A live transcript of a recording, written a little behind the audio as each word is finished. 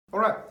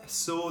Alright,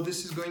 so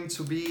this is going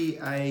to be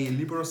a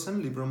Libra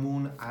Sun, Libra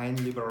Moon and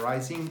Libra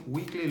Rising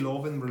weekly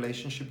love and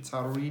relationship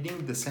tarot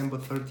reading, December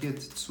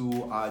 30th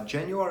to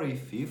January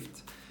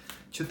 5th,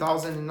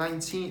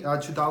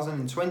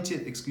 2020,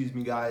 excuse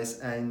me guys.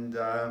 And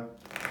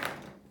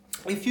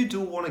if you do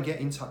want to get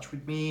in touch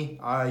with me,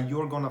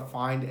 you're gonna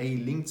find a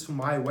link to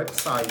my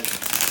website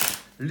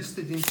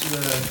listed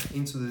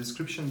into the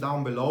description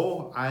down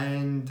below,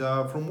 and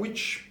from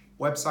which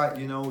website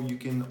you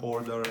can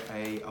order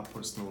a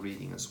personal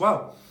reading as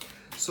well.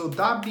 So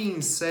that being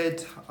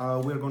said,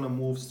 we're gonna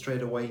move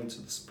straight away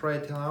into the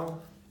spread now.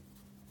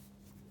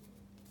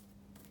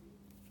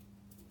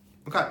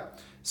 Okay,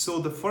 so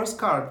the first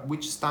card,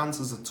 which stands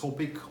as a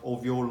topic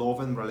of your love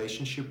and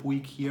relationship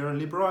week here,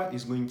 Libra,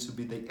 is going to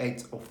be the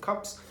Eight of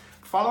Cups,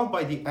 followed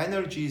by the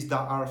energies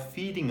that are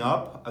feeding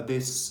up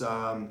this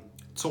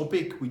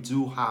topic. We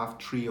do have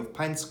Three of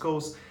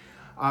Pentacles,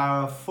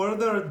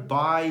 furthered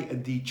by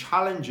the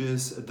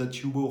challenges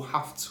that you will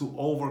have to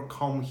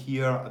overcome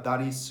here. That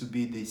is to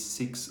be the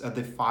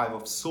Five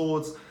of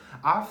Swords.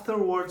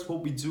 Afterwards,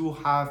 what we do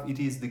have, it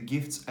is the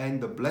gifts and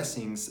the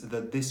blessings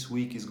that this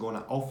week is going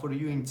to offer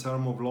you in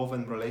terms of love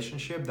and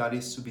relationship. That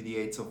is to be the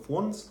Eight of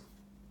Wands.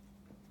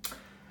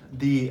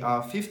 The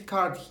fifth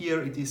card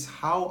here, it is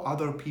how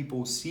other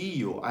people see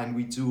you, and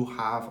we do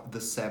have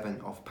the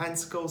Seven of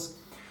Pentacles,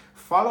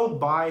 followed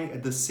by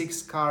the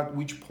sixth card,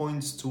 which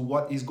points to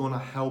what is going to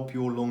help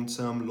your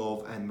long-term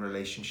love and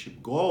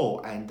relationship goal,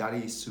 and that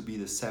is to be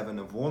the Seven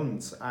of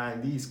Wands.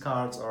 And these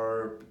cards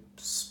are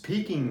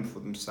speaking for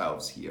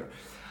themselves here.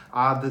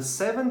 The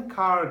seventh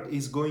card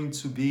is going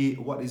to be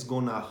what is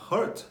going to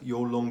hurt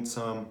your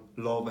long-term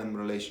love and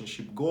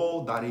relationship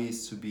goal. That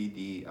is to be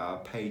the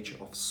Page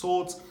of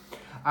Swords.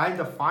 And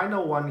the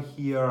final one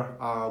here,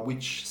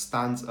 which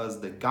stands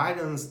as the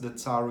guidance that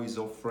tarot is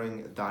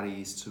offering, that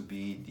is to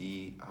be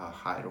the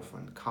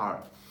Hierophant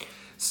card.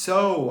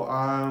 So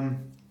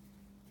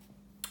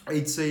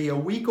it's a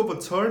week of a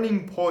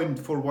turning point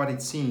for what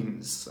it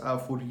seems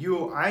for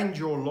you and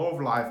your love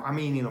life. I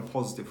mean, in a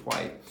positive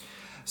way.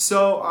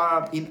 So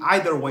in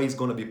either way, it's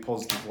going to be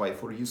positive way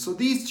for you. So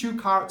these two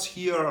cards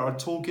here are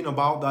talking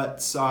about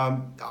that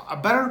a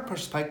better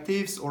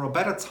perspectives or a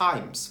better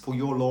times for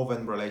your love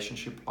and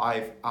relationship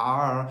life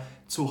are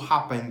to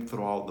happen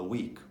throughout the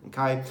week.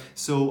 Okay,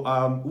 so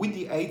with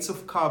the Eight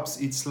of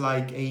Cups, it's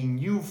like a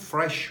new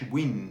fresh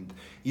wind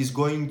is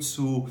going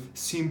to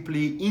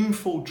simply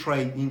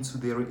infiltrate into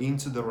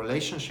the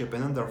relationship.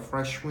 And under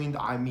fresh wind,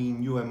 I mean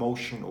new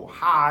emotional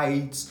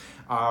heights.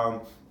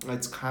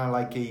 It's kind of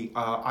like a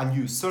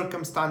new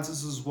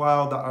circumstances as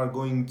well that are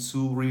going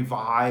to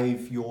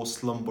revive your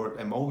slumbered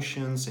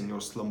emotions and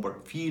your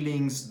slumbered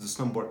feelings, the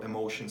slumbered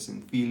emotions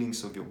and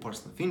feelings of your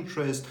person of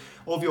interest,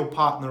 of your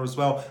partner as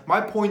well.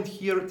 My point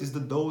here is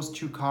that those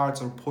two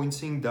cards are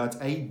pointing that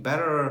a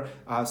better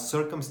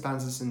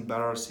circumstances and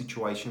better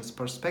situations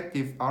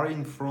perspective are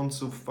in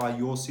front of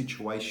your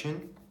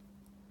situation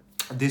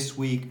this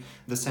week,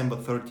 December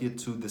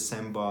 30th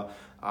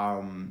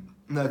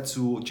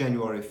to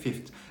January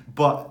 5th.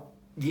 But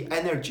the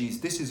energies,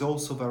 this is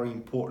also very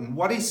important.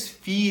 What is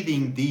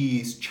feeding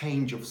these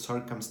change of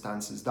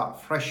circumstances,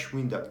 that fresh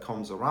wind that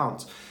comes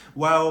around?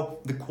 Well,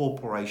 the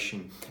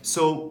cooperation.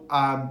 So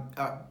I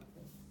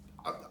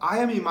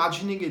am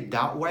imagining it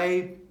that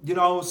way.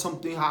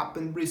 Something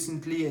happened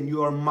recently and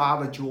you are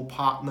mad at your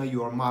partner,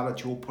 you are mad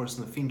at your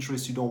person of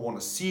interest, you don't want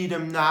to see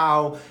them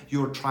now,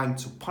 you're trying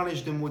to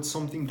punish them with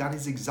something. That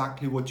is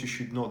exactly what you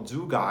should not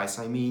do, guys.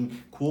 I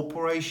mean,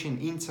 cooperation,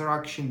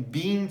 interaction,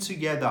 being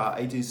together,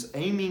 it is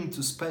aiming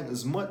to spend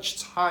as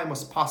much time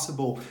as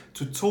possible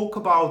to talk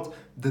about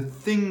the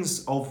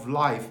things of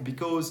life,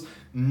 because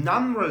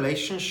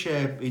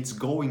non-relationship, it's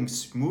going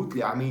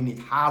smoothly. I mean, it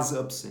has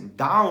ups and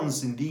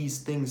downs, and these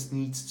things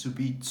needs to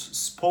be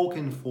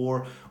spoken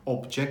for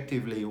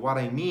objectively. What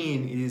I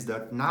mean is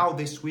that now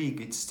this week,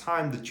 it's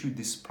time that you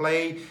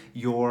display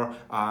your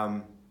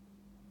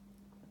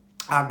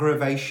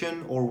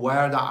aggravation, or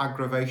where that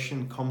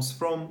aggravation comes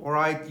from, all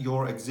right?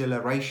 Your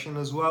exhilaration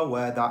as well,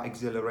 where that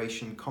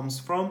exhilaration comes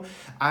from.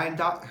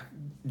 And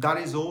that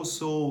is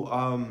also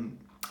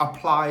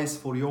applies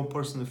for your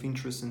person of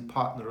interest and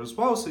partner as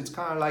well. So it's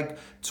kind of like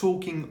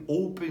talking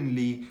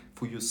openly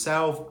for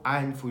yourself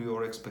and for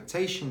your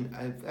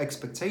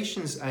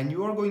expectations, and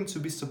you are going to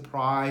be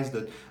surprised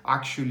that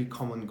actually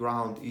common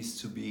ground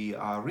is to be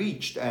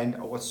reached. And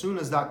as soon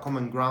as that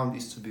common ground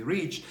is to be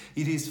reached,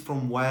 it is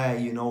from where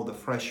the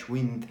fresh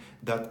wind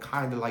that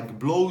kind of like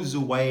blows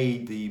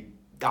away the,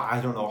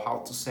 I don't know how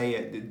to say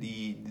it,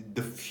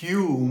 the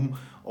fume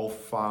of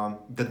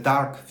the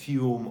dark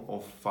fume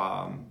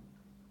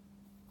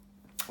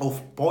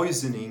of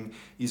poisoning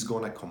is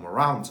gonna come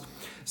around.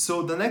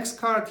 So the next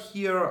card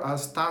here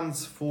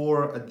stands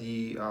for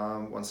the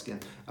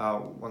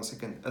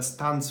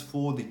stands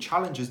for the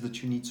challenges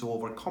that you need to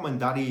overcome, and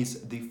that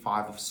is the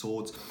Five of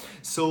Swords.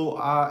 So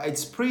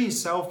it's pretty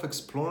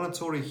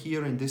self-explanatory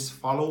here in this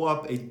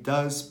follow-up. It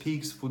does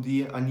speaks for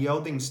the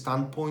unyielding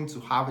standpoint to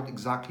have it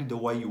exactly the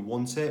way you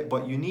want it,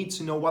 but you need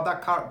to know what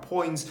that card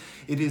points.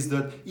 It is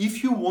that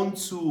if you want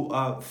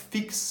to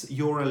fix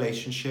your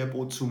relationship,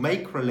 or to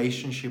make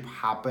relationship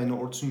happen,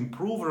 or to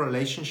improve a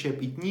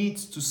relationship, it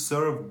needs to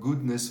serve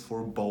goodness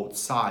for both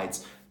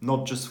sides,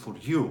 not just for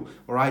you.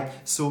 All right,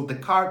 so the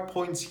card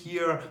points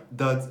here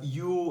that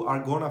you are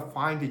gonna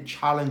find it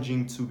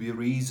challenging to be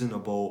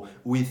reasonable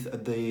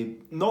with the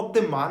not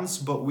demands,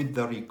 but with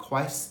the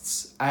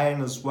requests,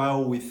 and as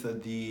well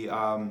with the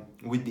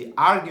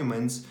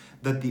arguments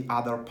that the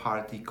other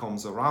party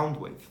comes around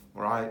with.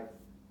 All right.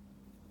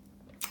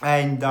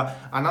 And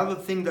another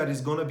thing that is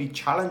going to be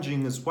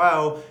challenging as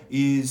well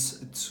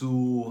is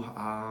to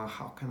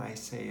how can I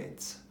say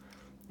it?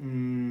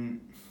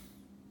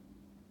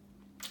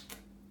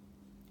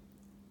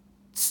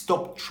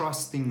 Stop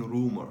trusting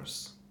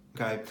rumors.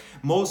 Okay,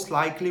 most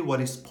likely what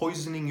is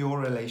poisoning your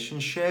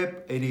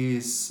relationship, it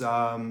is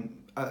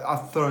a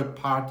third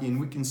party, and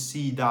we can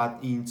see that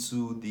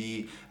into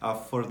the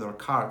further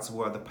cards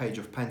where the Page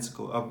of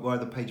Pentacles, where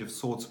the Page of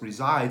Swords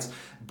resides.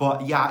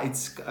 But yeah,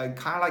 it's kind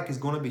of like it's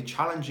going to be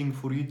challenging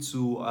for you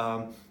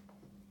to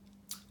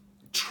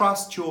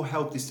trust your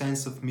healthy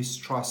sense of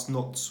mistrust,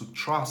 not to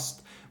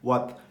trust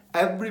what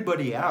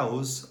everybody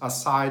else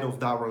aside of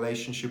that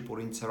relationship or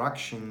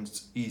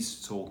interactions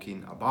is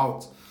talking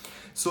about.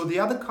 So the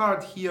other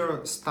card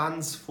here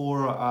stands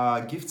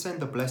for gifts and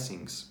the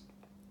blessings.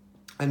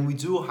 And we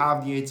do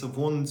have the Eight of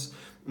Wands.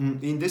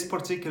 In this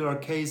particular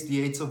case,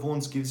 the Eight of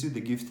Wands gives you the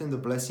gift and the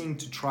blessing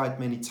to try it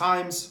many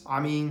times. I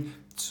mean,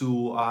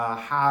 to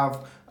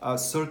have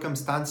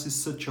circumstances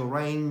such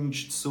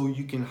arranged so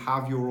you can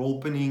have your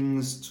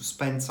openings, to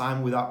spend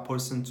time with that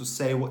person, to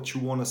say what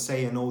you want to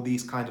say, and all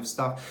these kind of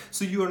stuff.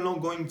 So you are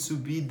not going to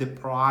be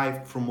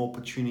deprived from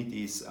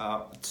opportunities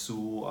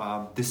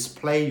to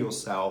display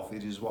yourself.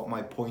 It is what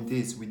my point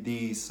is with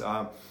these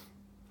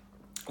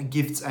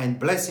gifts and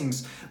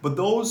blessings. But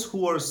those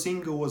who are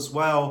single as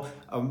well,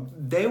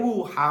 they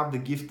will have the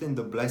gift and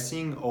the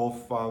blessing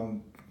of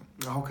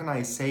how can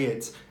I say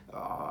it,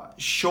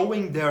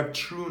 showing their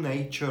true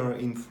nature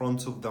in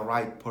front of the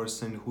right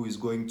person who is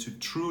going to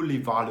truly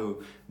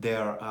value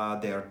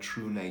their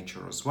true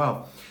nature as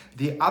well.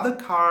 The other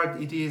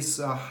card, it is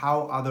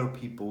how other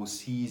people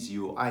sees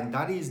you, and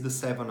that is the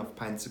Seven of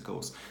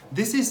Pentacles.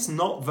 This is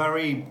not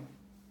very,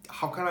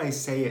 how can I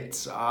say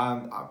it,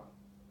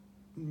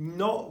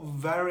 not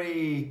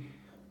very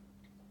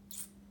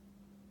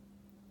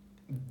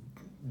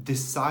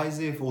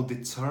decisive or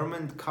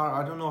determined card.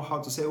 I don't know how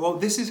to say it. Well,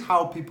 this is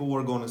how people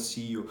are going to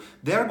see you.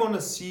 They're going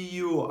to see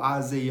you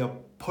as a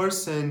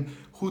person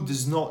who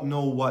does not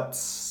know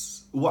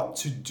what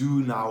to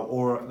do now,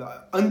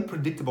 or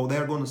unpredictable.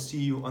 They're going to see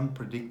you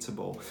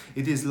unpredictable.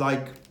 It is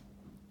like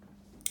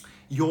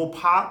your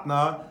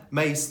partner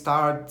may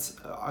start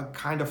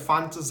kind of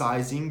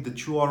fantasizing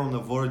that you are on the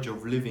verge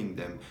of leaving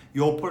them.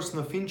 Your person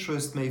of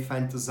interest may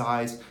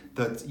fantasize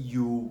that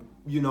you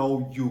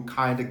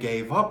kind of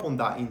gave up on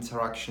that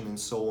interaction, and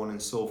so on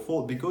and so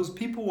forth, because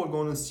people are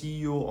going to see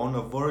you on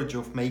the verge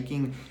of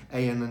making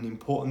an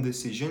important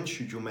decision.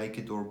 Should you make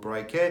it or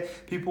break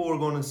it? People are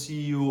going to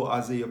see you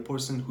as a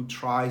person who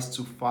tries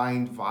to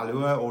find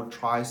value, or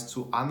tries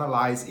to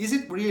analyze, is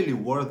it really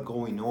worth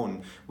going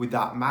on with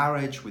that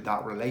marriage, with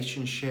that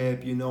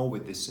relationship,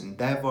 with this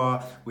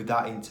endeavor, with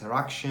that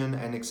interaction,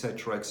 and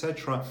etc,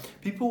 etc.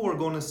 People are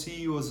going to see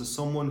you as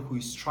someone who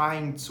is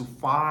trying to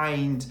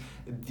find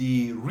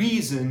the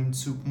reason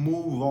to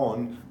move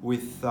on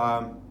with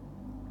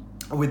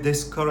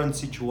this current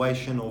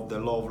situation of the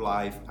love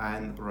life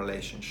and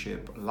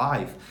relationship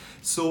life.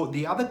 So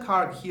the other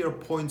card here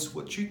points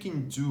what you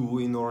can do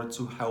in order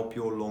to help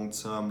your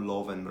long-term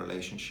love and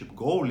relationship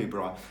goal,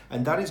 Libra,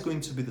 and that is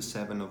going to be the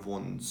Seven of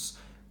Wands.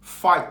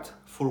 Fight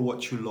for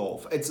what you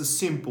love. It's as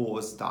simple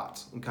as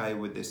that, okay,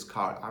 with this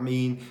card. I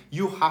mean,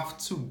 you have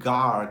to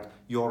guard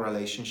your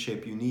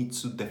relationship. You need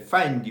to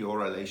defend your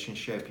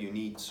relationship. You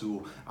need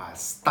to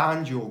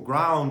stand your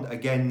ground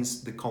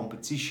against the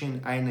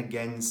competition and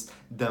against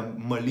the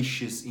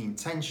malicious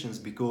intentions,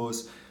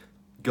 because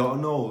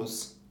God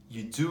knows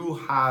you do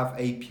have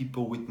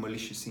people with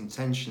malicious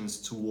intentions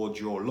towards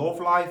your love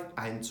life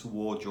and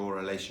towards your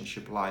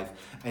relationship life.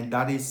 And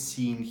that is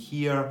seen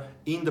here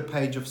in the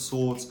Page of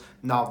Swords.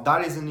 Now,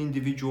 that is an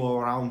individual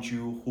around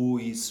you who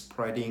is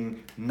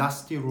spreading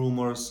nasty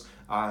rumors.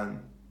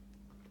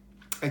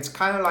 It's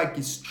kind of like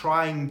he's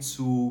trying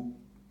to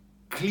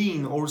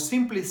clean, or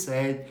simply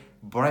said,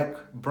 break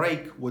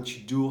what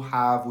you do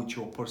have with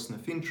your person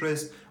of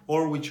interest,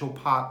 or with your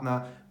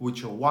partner, with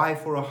your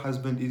wife or a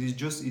husband.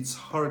 It's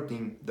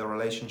hurting the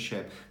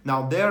relationship.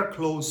 Now they're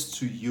close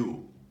to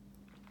you,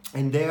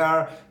 and they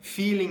are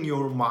feeling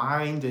your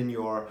mind and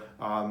your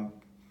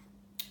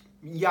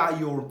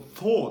your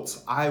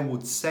thoughts, I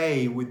would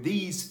say, with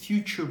these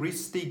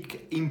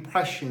futuristic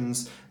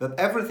impressions that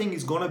everything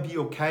is gonna be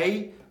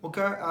okay,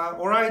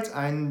 all right,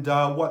 and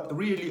what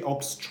really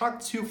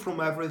obstructs you from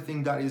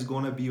everything that is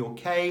gonna be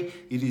okay,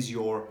 it is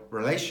your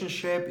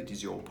relationship, it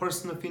is your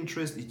person of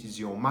interest, it is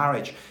your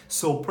marriage.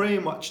 So pretty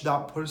much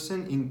that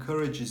person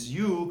encourages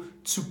you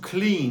to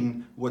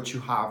clean what you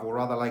have, or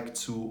rather like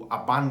to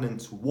abandon,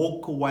 to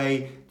walk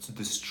away, to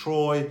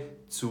destroy,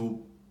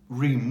 to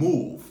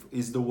remove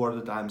is the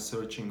word that I'm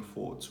searching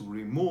for. To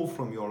remove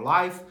from your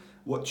life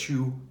what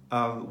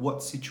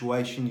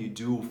situation you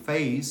do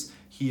face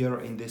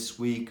here in this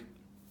week,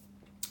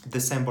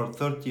 December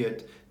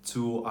 30th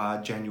to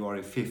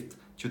January 5th,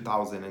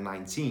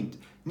 2019.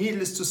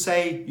 Needless to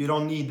say, you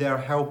don't need their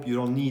help, you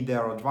don't need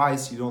their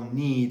advice, you don't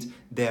need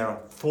their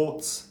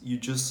thoughts.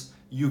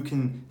 You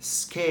can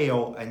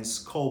scale and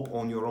scope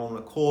on your own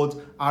accord.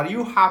 Are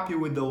you happy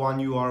with the one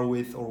you are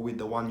with, or with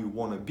the one you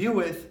want to be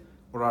with,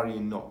 or are you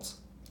not?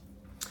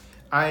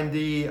 And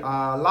the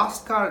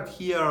last card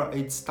here,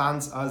 it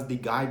stands as the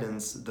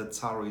guidance that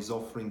Tarot is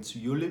offering to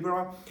you,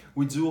 Libra.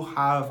 We do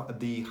have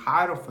the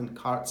Hierophant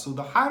card. So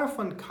the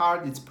Hierophant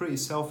card, it's pretty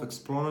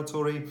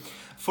self-explanatory.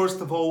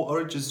 First of all,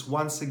 urges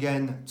once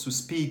again to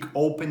speak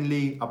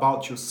openly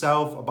about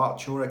yourself,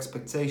 about your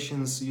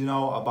expectations, you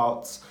know,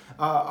 about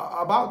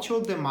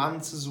your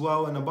demands as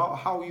well, and about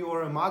how you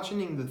are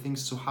imagining the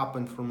things to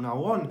happen from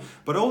now on.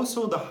 But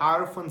also the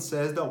Hierophant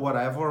says that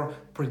whatever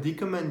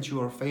predicament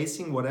you are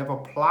facing, whatever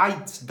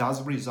plight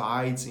does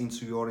resides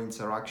into your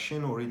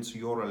interaction or into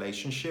your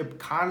relationship,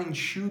 can and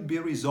should be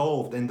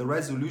resolved, and the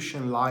resolution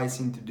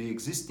lies into the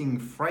existing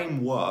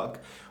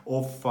framework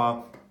of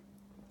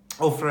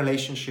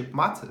relationship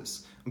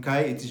matters.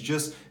 Okay, it is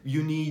just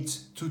you need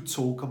to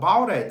talk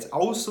about it.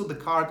 Also, the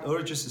card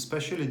urges,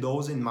 especially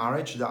those in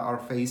marriage that are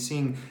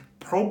facing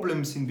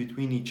problems in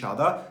between each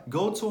other,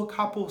 go to a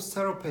couples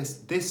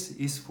therapist. This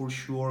is for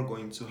sure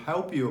going to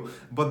help you.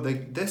 But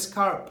this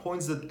card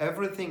points that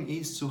everything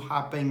is to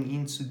happen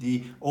into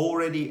the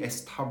already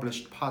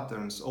established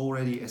patterns,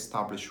 already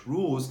established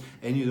rules,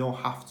 and you don't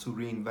have to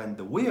reinvent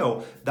the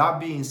wheel. That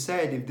being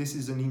said, if this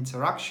is an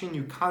interaction,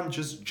 you can't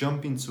just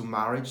jump into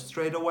marriage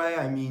straight away.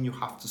 I mean, you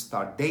have to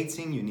start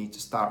dating, you need to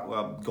start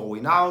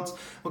going out,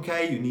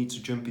 okay? You need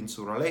to jump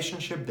into a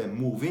relationship, then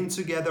move in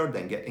together,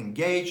 then get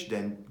engaged,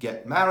 then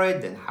get married,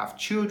 then have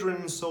children,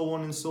 and so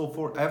on and so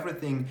forth.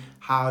 Everything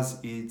has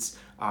its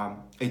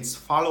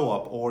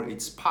follow-up or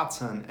its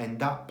pattern, and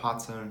that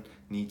pattern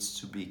needs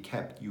to be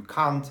kept. You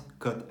can't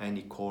cut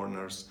any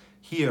corners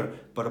here.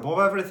 But above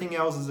everything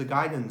else is a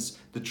guidance.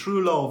 The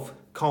true love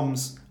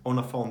comes on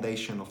a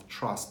foundation of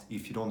trust.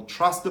 If you don't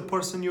trust the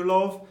person you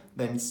love,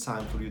 then it's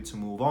time for you to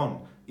move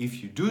on.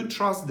 If you do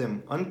trust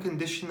them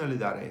unconditionally,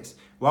 that is,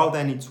 well,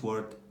 then it's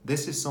worth,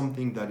 this is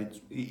something that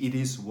it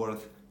is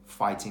worth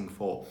fighting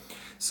for.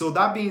 So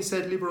that being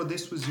said, Libra,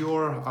 this was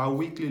your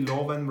weekly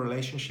love and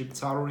relationship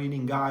tarot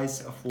reading,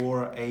 guys,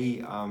 for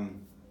a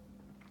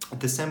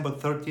December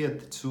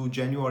 30th to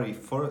January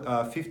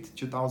 5th,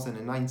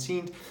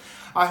 2019.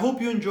 I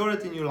hope you enjoyed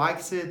it and you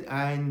liked it,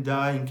 and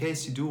in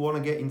case you do want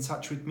to get in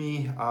touch with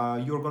me,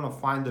 you're going to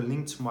find the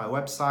link to my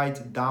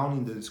website down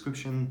in the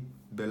description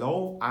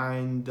below,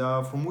 and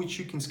from which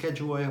you can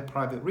schedule a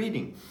private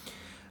reading.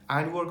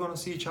 And we're going to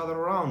see each other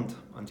around.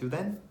 Until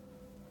then,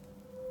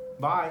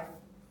 bye.